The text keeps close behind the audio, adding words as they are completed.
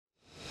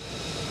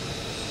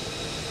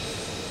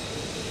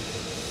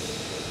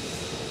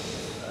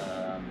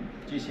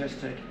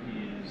GCS Tech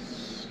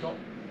is Scott.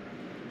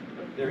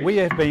 We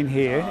have been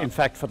here, in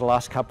fact, for the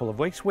last couple of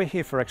weeks. We're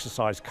here for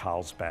Exercise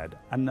Carlsbad,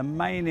 and the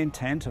main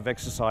intent of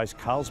Exercise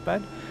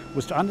Carlsbad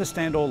was to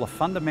understand all the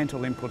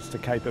fundamental inputs to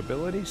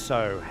capability,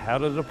 so how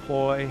to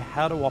deploy,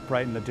 how to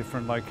operate in a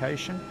different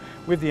location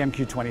with the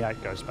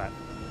MQ-28 Ghost Bat.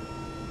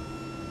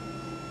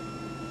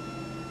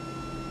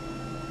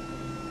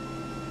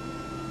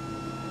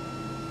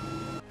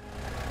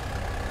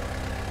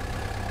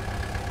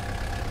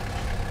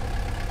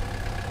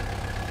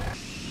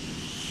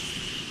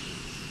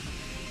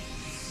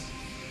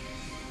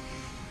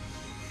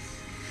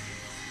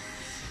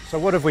 So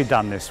what have we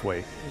done this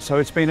week? So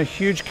it's been a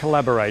huge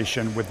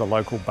collaboration with the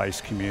local base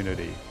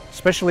community,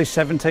 especially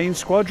 17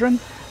 Squadron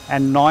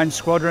and 9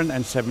 Squadron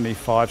and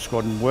 75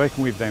 Squadron,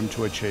 working with them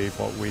to achieve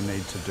what we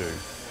need to do.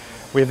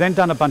 We've then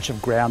done a bunch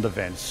of ground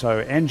events, so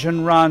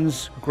engine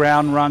runs,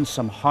 ground runs,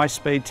 some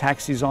high-speed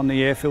taxis on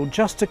the airfield,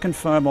 just to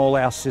confirm all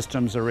our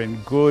systems are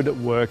in good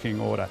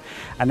working order.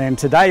 And then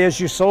today, as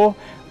you saw,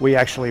 we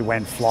actually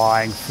went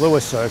flying, flew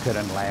a circuit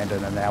and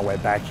landed, and now we're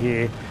back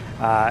here.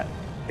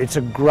 It's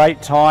a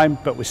great time,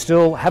 but we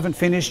still haven't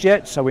finished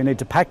yet, so we need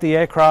to pack the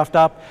aircraft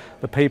up,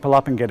 the people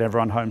up, and get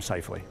everyone home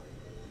safely.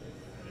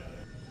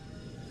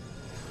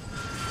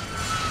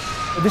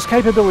 This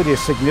capability is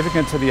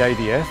significant to the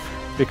ADF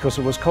because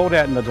it was called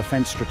out in the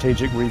Defence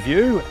Strategic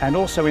Review and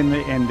also in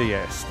the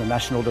NDS, the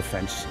National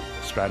Defence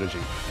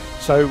Strategy.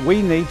 So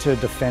we need to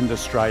defend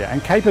Australia,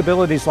 and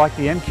capabilities like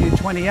the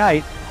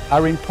MQ-28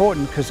 are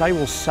important because they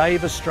will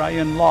save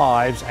Australian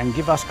lives and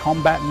give us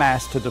combat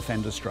mass to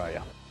defend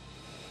Australia.